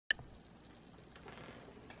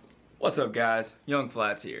What's up guys, Young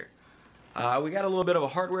Flats here. We got a little bit of a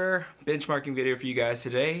hardware benchmarking video for you guys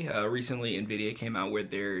today. Recently Nvidia came out with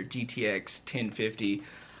their GTX 1050.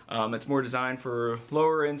 It's more designed for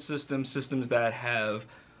lower end systems that have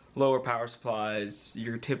lower power supplies,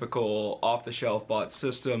 your typical off-the-shelf bought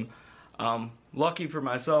system. Lucky for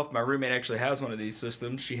myself, my roommate actually has one of these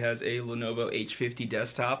systems. She has a Lenovo H50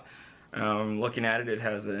 desktop. Looking at it, it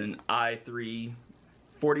has an i3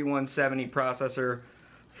 4170 processor,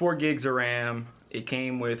 4 gigs of RAM. It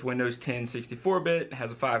came with Windows 10 64-bit,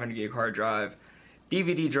 has a 500 gig hard drive,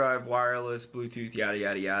 DVD drive, wireless, Bluetooth, yada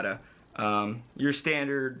yada yada. Your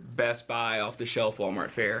standard Best Buy off-the-shelf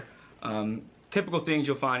Walmart fare. Typical things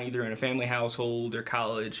you'll find either in a family household or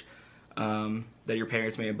college that your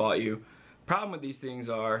parents may have bought you. Problem with these things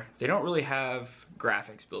are they don't really have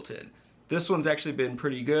graphics built in. This one's actually been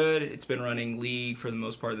pretty good. It's been running League for the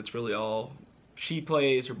most part. That's really all she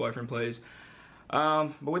plays, her boyfriend plays.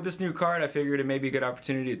 But with this new card, I figured it may be a good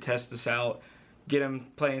opportunity to test this out, get him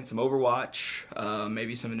playing some Overwatch,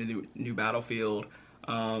 maybe some new Battlefield,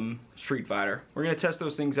 Street Fighter. We're going to test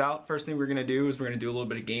those things out. First thing we're going to do is we're going to do a little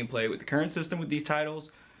bit of gameplay with the current system with these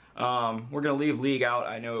titles. We're going to leave League out.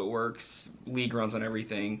 I know it works. League runs on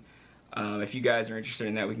everything. If you guys are interested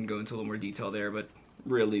in that, we can go into a little more detail there, but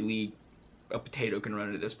really League, a potato can run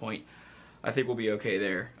it at this point. I think we'll be okay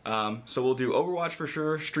there. So we'll do Overwatch for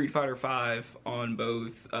sure, Street Fighter 5 on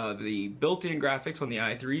both the built-in graphics on the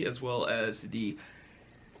i3 as well as the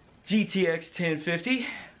GTX 1050.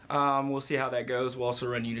 We'll see how that goes. We'll also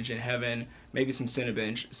run Unigine Heaven, maybe some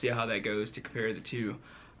Cinebench, see how that goes to compare the two.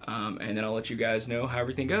 And then I'll let you guys know how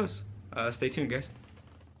everything goes. Stay tuned, guys.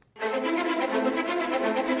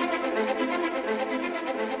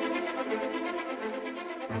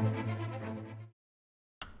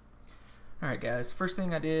 Alright guys, first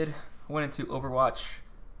thing I did, I went into Overwatch.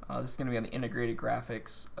 This is going to be on the integrated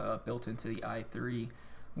graphics built into the i3.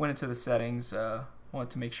 Went into the settings, wanted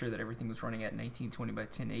to make sure that everything was running at 1920 by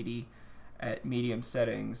 1080 at medium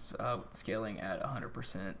settings, scaling at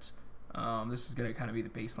 100%. This is going to kind of be the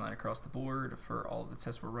baseline across the board for all of the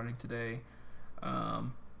tests we're running today.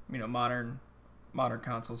 You know, modern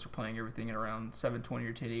consoles are playing everything at around 720 or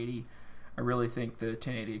 1080. I really think the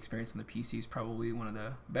 1080 experience on the PC is probably one of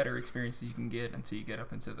the better experiences you can get until you get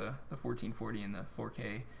up into the 1440 and the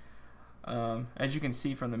 4K. As you can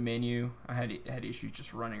see from the menu, I had issues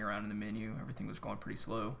just running around in the menu. Everything was going pretty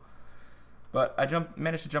slow. But I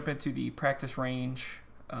managed to jump into the practice range,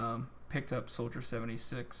 picked up Soldier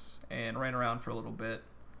 76, and ran around for a little bit.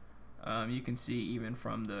 You can see even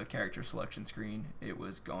from the character selection screen, it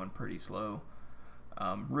was going pretty slow.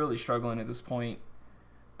 Really struggling at this point.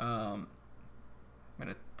 I'm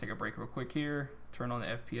going to take a break real quick here, turn on the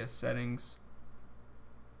FPS settings.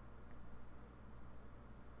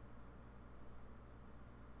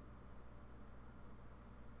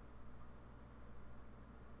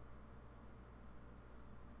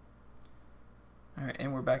 Alright,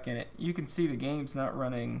 and we're back in it. You can see the game's not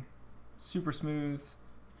running super smooth.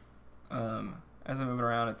 As I'm moving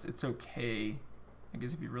around, it's okay. I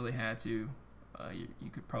guess if you really had to, you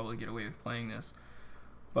could probably get away with playing this.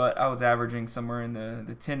 But I was averaging somewhere in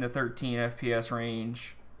the 10 to 13 FPS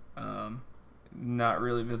range. Not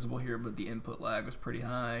really visible here, but the input lag was pretty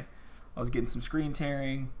high. I was getting some screen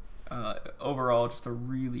tearing. Overall, just a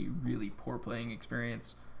really, really poor playing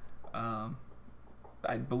experience. I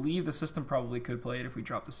believe the system probably could play it if we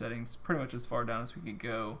dropped the settings pretty much as far down as we could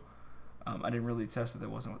go. I didn't really test it. That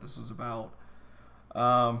wasn't what this was about.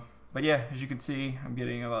 But yeah, as you can see, I'm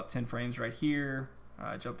getting about 10 frames right here.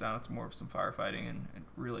 I jumped down into more of some firefighting, and it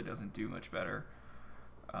really doesn't do much better.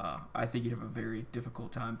 I think you'd have a very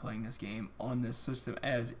difficult time playing this game on this system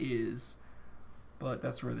as is, but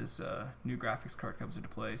that's where this new graphics card comes into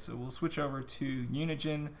play. So we'll switch over to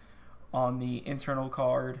Unigine on the internal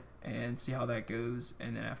card and see how that goes,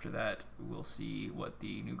 and then after that we'll see what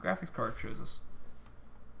the new graphics card shows us.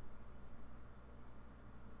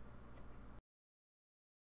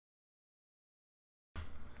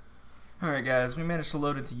 Alright guys, we managed to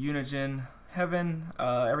load into Unigine Heaven.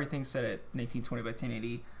 Everything's set at 1920 by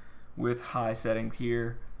 1080 with high settings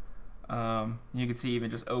here. You can see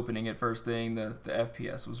even just opening it first thing, the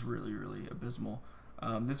FPS was really, really abysmal.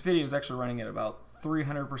 This video is actually running at about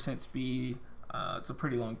 300% speed. It's a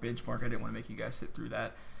pretty long benchmark. I didn't want to make you guys sit through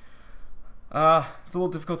that. It's a little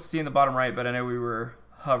difficult to see in the bottom right, but I know we were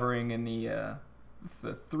hovering in the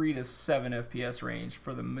 3 to 7 FPS range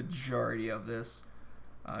for the majority of this.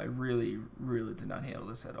 I really, really did not handle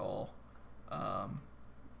this at all.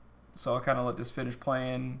 So I'll kind of let this finish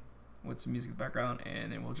playing with some music in the background,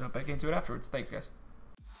 and then we'll jump back into it afterwards. Thanks, guys.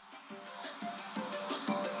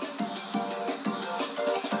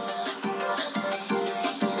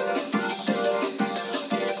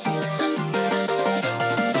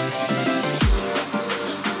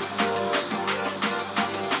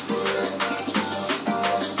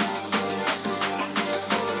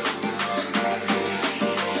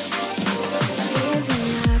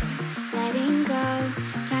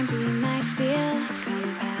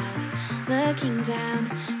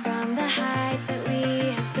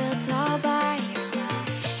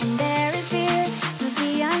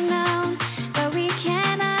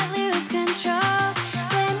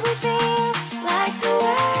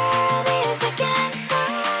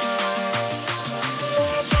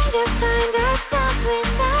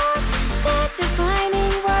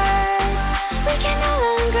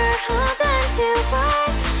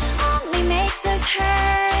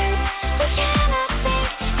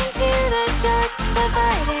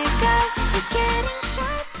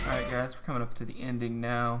 guys, we're coming up to the ending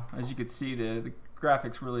now. As you can see, the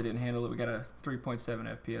graphics really didn't handle it. We got a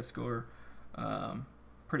 3.7 FPS score.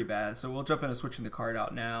 Pretty bad. So we'll jump into switching the card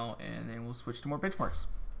out now, and then we'll switch to more benchmarks.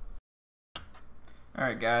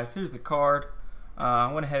 Alright guys, here's the card.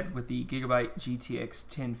 I went ahead with the Gigabyte Gtx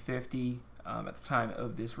 1050. At the time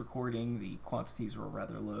of this recording, the quantities were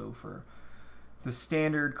rather low for the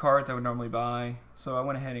standard cards I would normally buy. So I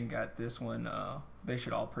went ahead and got this one. They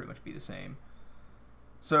should all pretty much be the same.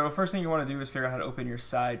 So first thing you want to do is figure out how to open your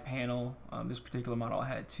side panel. This particular model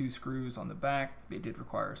had 2 screws on the back. They did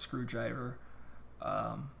require a screwdriver.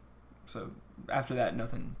 So after that,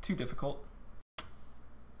 nothing too difficult.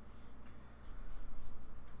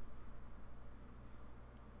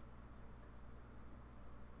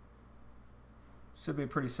 Should be a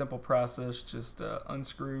pretty simple process. Just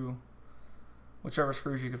unscrew whichever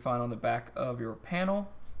screws you can find on the back of your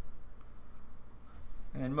panel.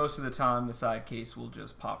 And then most of the time the side case will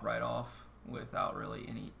just pop right off without really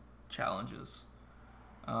any challenges.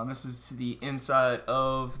 This is the inside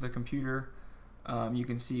of the computer. You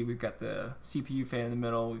can see we've got the CPU fan in the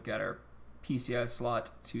middle. We've got our PCI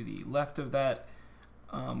slot to the left of that.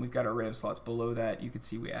 We've got our RAM slots below that. You can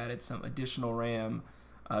see we added some additional RAM.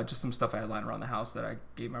 Just some stuff I had lying around the house that I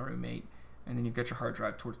gave my roommate. And then you've got your hard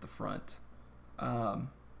drive towards the front.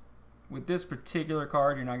 With this particular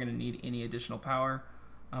card, you're not going to need any additional power,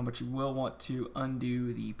 but you will want to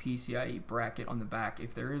undo the PCIe bracket on the back.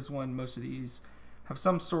 If there is one, most of these have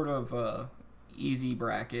some sort of easy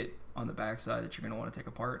bracket on the back side that you're going to want to take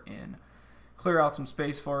apart and clear out some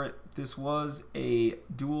space for it. This was a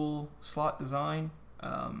dual slot design,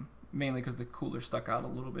 mainly because the cooler stuck out a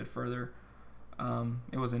little bit further.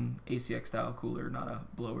 It was an ACX style cooler, not a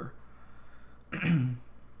blower.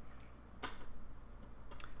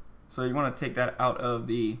 So you want to take that out of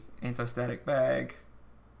the anti-static bag,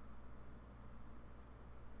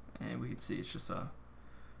 and we can see it's just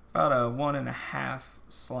about a 1.5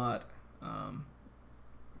 slot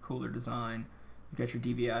cooler design. You've got your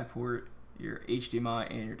DVI port, your HDMI,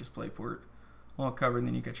 and your display port all covered, and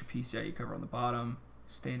then you've got your PCIe cover on the bottom,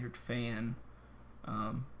 standard fan.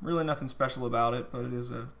 Really nothing special about it, but it is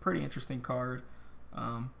a pretty interesting card.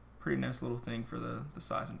 Pretty nice little thing for the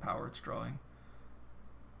size and power it's drawing.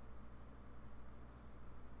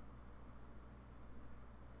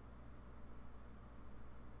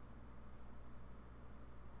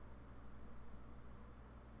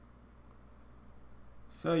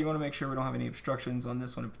 So you want to make sure we don't have any obstructions on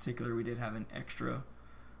this one in particular. We did have an extra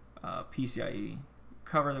PCIe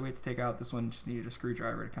cover that we had to take out. This one just needed a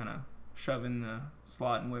screwdriver to kind of shove in the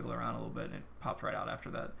slot and wiggle around a little bit, and it popped right out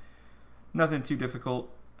after that. Nothing too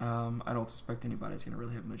difficult. I don't suspect anybody's going to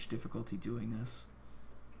really have much difficulty doing this.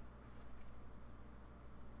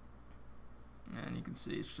 And you can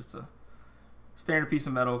see it's just a standard piece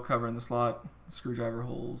of metal covering the slot, screwdriver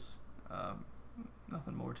holes,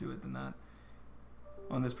 nothing more to it than that.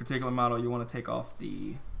 On this particular model, you want to take off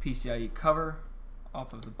the PCIe cover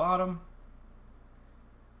off of the bottom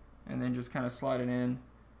and then just kind of slide it in.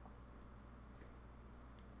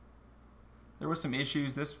 There was some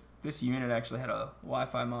issues. This unit actually had a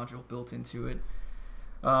Wi-Fi module built into it.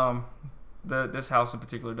 This house in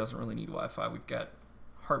particular doesn't really need Wi-Fi. We've got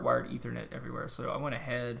hardwired Ethernet everywhere. So I went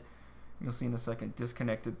ahead, you'll see in a second,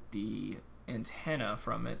 disconnected the antenna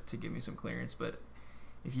from it to give me some clearance. But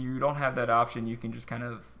if you don't have that option, you can just kind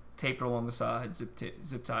of tape it along the side,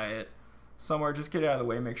 zip tie it somewhere. Just get it out of the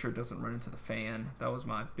way. Make sure it doesn't run into the fan. That was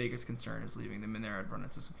my biggest concern, is leaving them in there. I'd run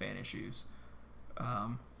into some fan issues.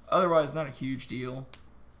 Otherwise, not a huge deal.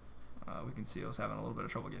 We can see I was having a little bit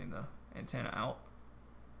of trouble getting the antenna out.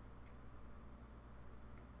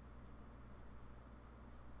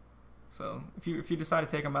 So if you decide to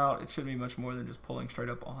take them out, it shouldn't be much more than just pulling straight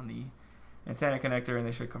up on the antenna connector, and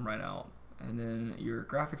they should come right out. And then your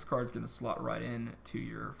graphics card is going to slot right in to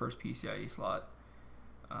your first PCIe slot,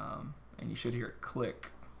 and you should hear it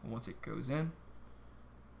click once it goes in.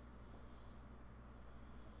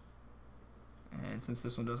 And since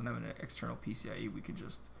this one doesn't have an external PCIe, we can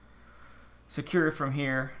just secure it from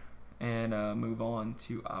here and move on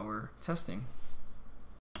to our testing.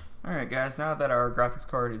 Alright guys, now that our graphics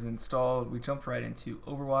card is installed, we jumped right into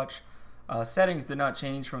Overwatch. Settings did not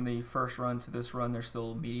change from the first run to this run. They're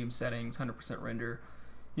still medium settings, 100% render.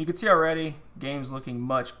 You can see already, game's looking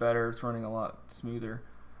much better. It's running a lot smoother.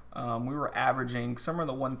 We were averaging somewhere in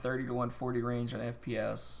the 130 to 140 range on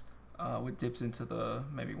FPS, with dips into the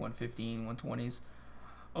maybe 115, 120s.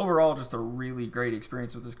 Overall, just a really great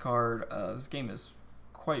experience with this card. This game is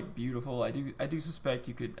quite beautiful. I do suspect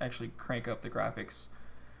you could actually crank up the graphics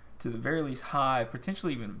to the very least high,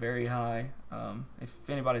 potentially even very high. If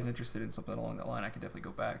anybody's interested in something along that line, I can definitely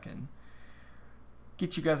go back and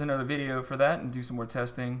get you guys another video for that and do some more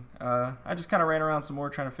testing. I just kind of ran around some more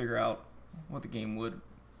trying to figure out what the game would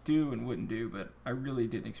do and wouldn't do, but I really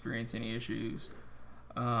didn't experience any issues.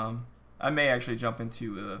 I may actually jump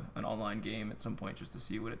into an online game at some point just to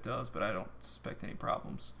see what it does, but I don't suspect any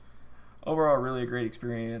problems. Overall, really a great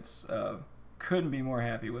experience. Couldn't be more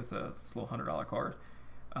happy with this little $100 card.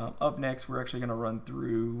 Up next, we're actually going to run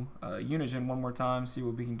through Unigine one more time, see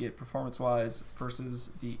what we can get performance-wise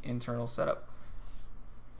versus the internal setup.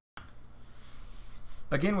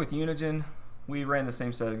 Again, with Unigine, we ran the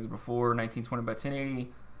same settings as before, 1920 by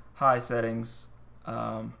 1080, high settings,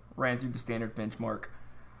 ran through the standard benchmark.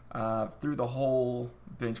 Through the whole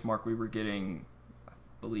benchmark, we were getting, I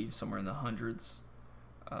believe, somewhere in the hundreds.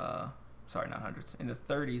 Sorry, not hundreds, in the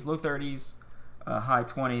 30s, low 30s, high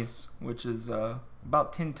 20s, which is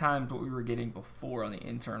about 10 times what we were getting before on the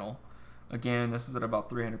internal. Again, this is at about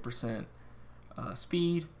 300%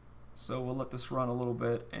 speed, so we'll let this run a little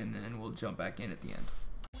bit and then we'll jump back in at the end.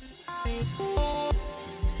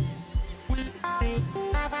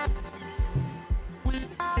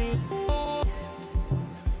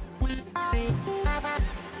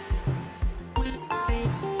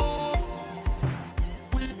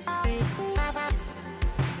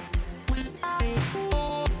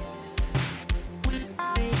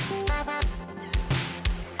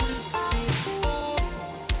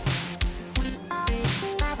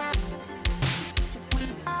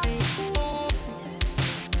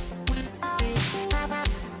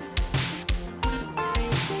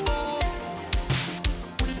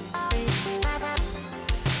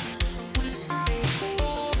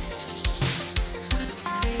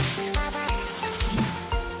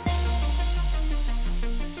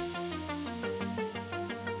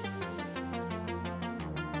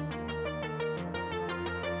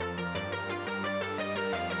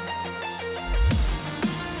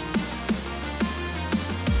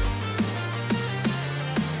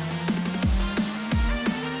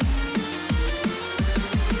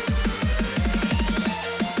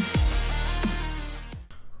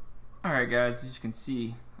 Alright guys, as you can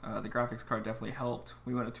see, the graphics card definitely helped.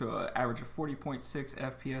 We went up to an average of 40.6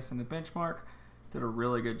 FPS in the benchmark. Did a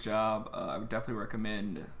really good job. I would definitely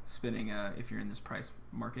recommend spending if you're in this price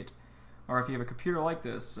market. Or if you have a computer like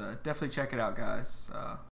this, definitely check it out guys.